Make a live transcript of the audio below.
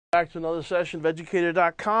Back to another session of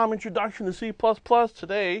Educator.com, Introduction to C++.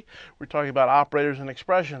 Today, we're talking about operators and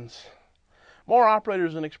expressions. More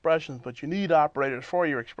operators and expressions, but you need operators for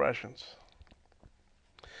your expressions.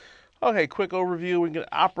 Okay, quick overview.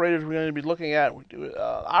 Operators we're going to be looking at.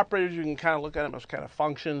 Operators, you can kind of look at them as kind of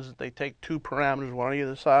functions. They take two parameters, one on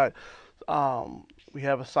either side. We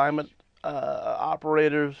have assignment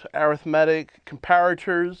operators, arithmetic,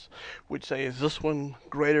 comparators, which say, is this one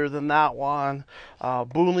greater than that one?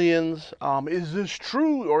 Booleans, is this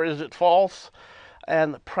true or is it false?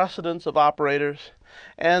 And the precedence of operators,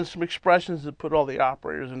 and some expressions that put all the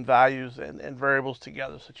operators and values and variables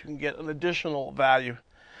together so that you can get an additional value.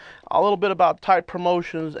 A little bit about type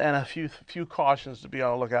promotions and a few cautions to be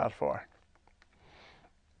on the lookout for.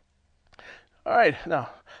 All right, now,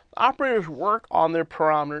 operators work on their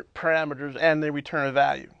parameters and they return a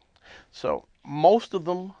value. So most of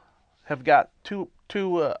them have got two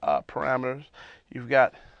parameters. You've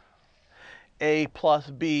got A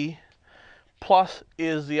plus B. Plus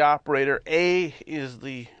is the operator. A is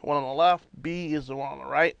the one on the left. B is the one on the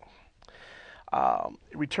right.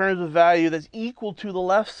 It returns a value that's equal to the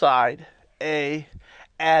left side, A,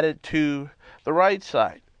 added to the right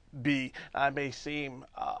side, B. That may seem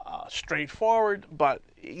straightforward, but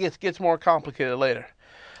it gets more complicated later.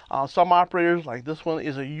 Some operators, like this one,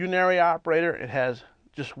 is a unary operator. It has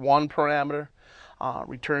just one parameter,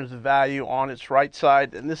 returns the value on its right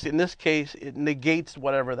side. And in this case, it negates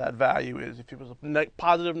whatever that value is. If it was a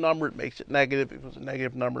positive number, it makes it negative. If it was a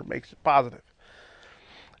negative number, it makes it positive.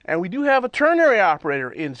 And we do have a ternary operator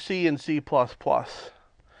in C and C++,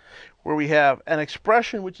 where we have an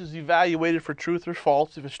expression which is evaluated for truth or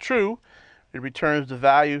false. If it's true, it returns the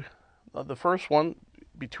value of the first one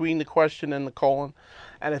between the question and the colon.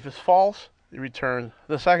 And if it's false, it returns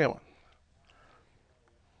the second one.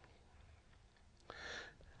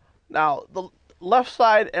 Now, the left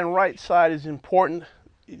side and right side is important.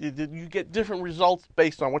 You get different results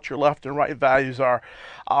based on what your left and right values are.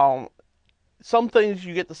 Some things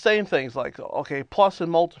you get the same things, like, okay, plus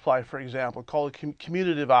and multiply, for example, called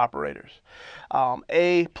commutative operators.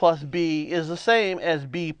 A plus B is the same as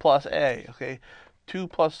B plus A. Okay, 2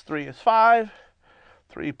 plus 3 is 5.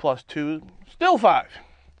 3 plus 2, still 5.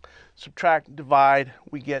 Subtract, divide,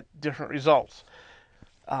 we get different results.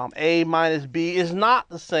 A minus B is not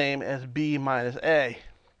the same as B minus A.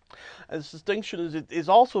 And this distinction is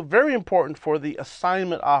also very important for the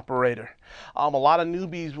assignment operator. A lot of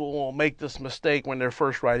newbies will make this mistake when they're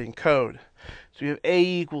first writing code. So you have A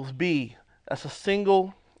equals B. That's a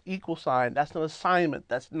single equal sign. That's an assignment.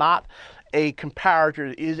 That's not a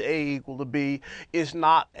comparator. Is A equal to B? Is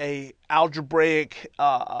not a algebraic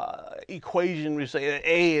equation where you say that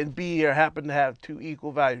A and B happen to have two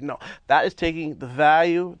equal values. No, that is taking the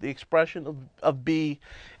value, the expression of B,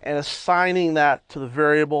 and assigning that to the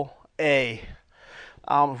variable A.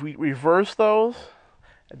 If we reverse those,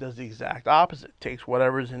 it does the exact opposite. It takes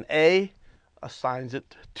whatever's in A, assigns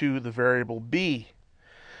it to the variable B.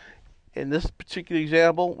 In this particular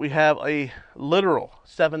example, we have a literal,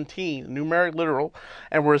 17, a numeric literal,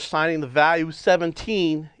 and we're assigning the value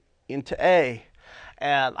 17 into A.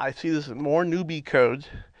 And I see this in more newbie codes.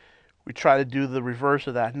 We try to do the reverse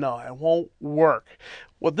of that. No, it won't work.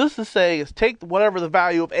 What this is saying is take whatever the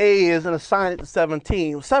value of A is and assign it to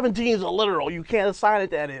 17. 17 is a literal. You can't assign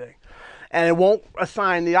it to anything. And it won't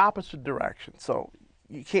assign the opposite direction. So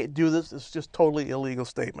you can't do this. It's just totally illegal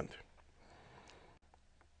statement.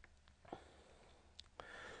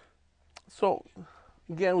 So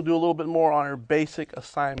again, we'll do a little bit more on our basic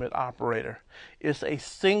assignment operator. It's a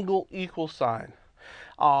single equal sign.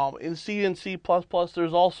 In C and C++,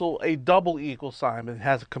 there's also a double equal sign. It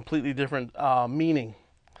has a completely different meaning.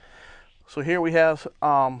 So here we have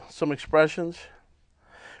some expressions.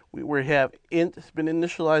 We have int has been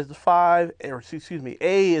initialized to 5, or excuse me,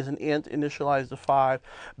 A is an int initialized to 5,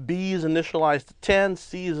 B is initialized to 10,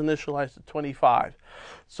 C is initialized to 25.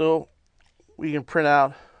 So we can print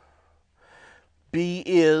out B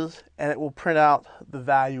is, and it will print out the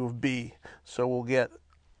value of B. So we'll get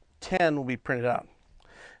 10 will be printed out.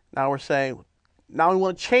 Now we're saying, now we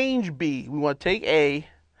want to change B. We want to take A,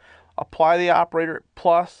 apply the operator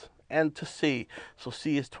plus and to C. So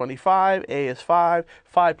C is 25, A is 5,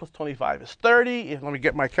 5 plus 25 is 30. Let me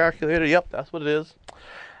get my calculator. Yep, that's what it is.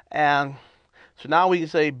 And so now we can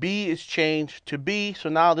say B is changed to B. So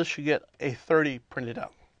now this should get a 30 printed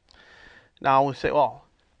out. Now we say, well,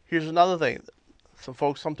 here's another thing. Some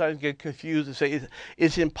folks sometimes get confused and say,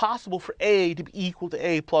 it's impossible for A to be equal to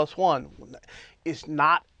A plus 1. It's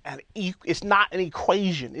not an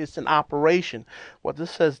equation. It's an operation. What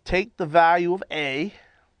this says, take the value of A,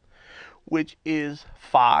 which is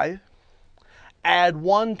 5, add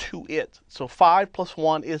 1 to it. So 5 plus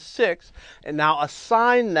 1 is 6, and now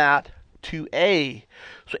assign that to A.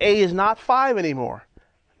 So A is not 5 anymore.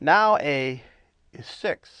 Now A is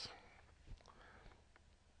 6.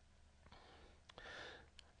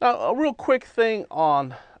 Now, a real quick thing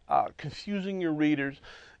on confusing your readers.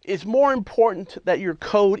 It's more important that your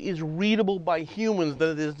code is readable by humans than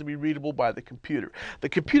it is to be readable by the computer. The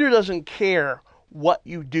computer doesn't care what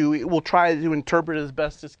you do. It will try to interpret it as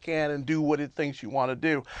best it can and do what it thinks you want to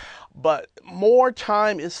do. But more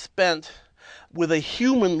time is spent with a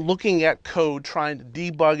human looking at code, trying to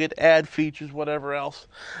debug it, add features, whatever else,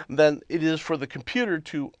 than it is for the computer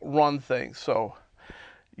to run things. So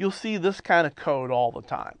you'll see this kind of code all the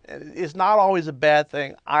time. It's not always a bad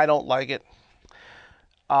thing. I don't like it.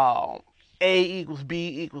 A equals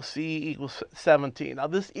B equals C equals 17. Now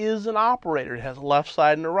this is an operator. It has a left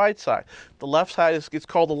side and a right side. The left side it's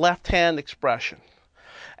called the left-hand expression.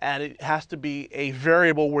 And it has to be a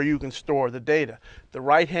variable where you can store the data. The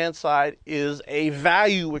right-hand side is a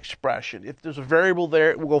value expression. If there's a variable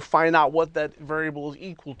there, we'll go find out what that variable is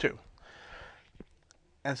equal to.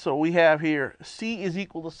 And so we have here C is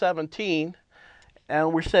equal to 17,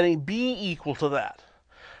 and we're setting B equal to that.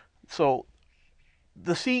 So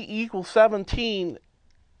the C equals 17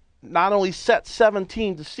 not only sets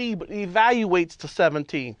 17 to C, but evaluates to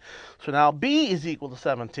 17. So now B is equal to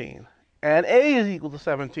 17, and A is equal to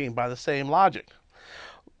 17 by the same logic.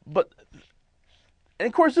 And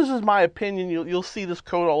of course, this is my opinion. You'll see this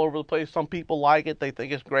code all over the place. Some people like it. They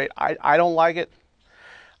think it's great. I don't like it.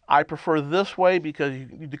 I prefer this way because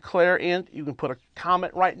you declare int. You can put a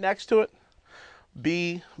comment right next to it.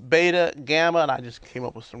 B, beta, gamma, and I just came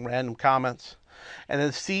up with some random comments. And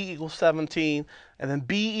then C equals 17, and then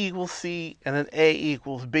B equals C, and then A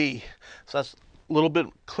equals B. So that's a little bit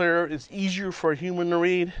clearer. It's easier for a human to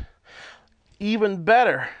read. Even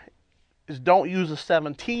better is don't use a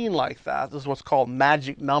 17 like that. This is what's called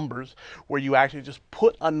magic numbers, where you actually just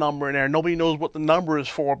put a number in there. Nobody knows what the number is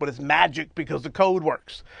for, but it's magic because the code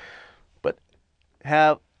works. But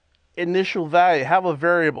have initial value. Have a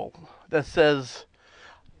variable that says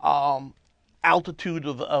altitude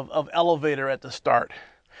of elevator at the start.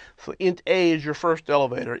 So int A is your first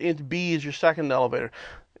elevator. Int B is your second elevator.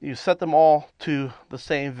 You set them all to the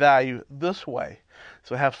same value this way.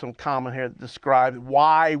 So I have some comment here that describes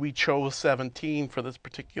why we chose 17 for this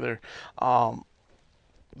particular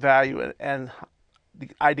value. And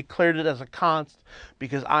I declared it as a const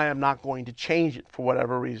because I am not going to change it for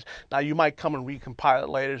whatever reason. Now you might come and recompile it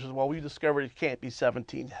later and say, well, we discovered it can't be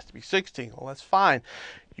 17, it has to be 16. Well, that's fine.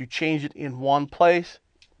 You change it in one place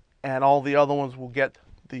and all the other ones will get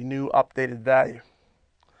the new updated value.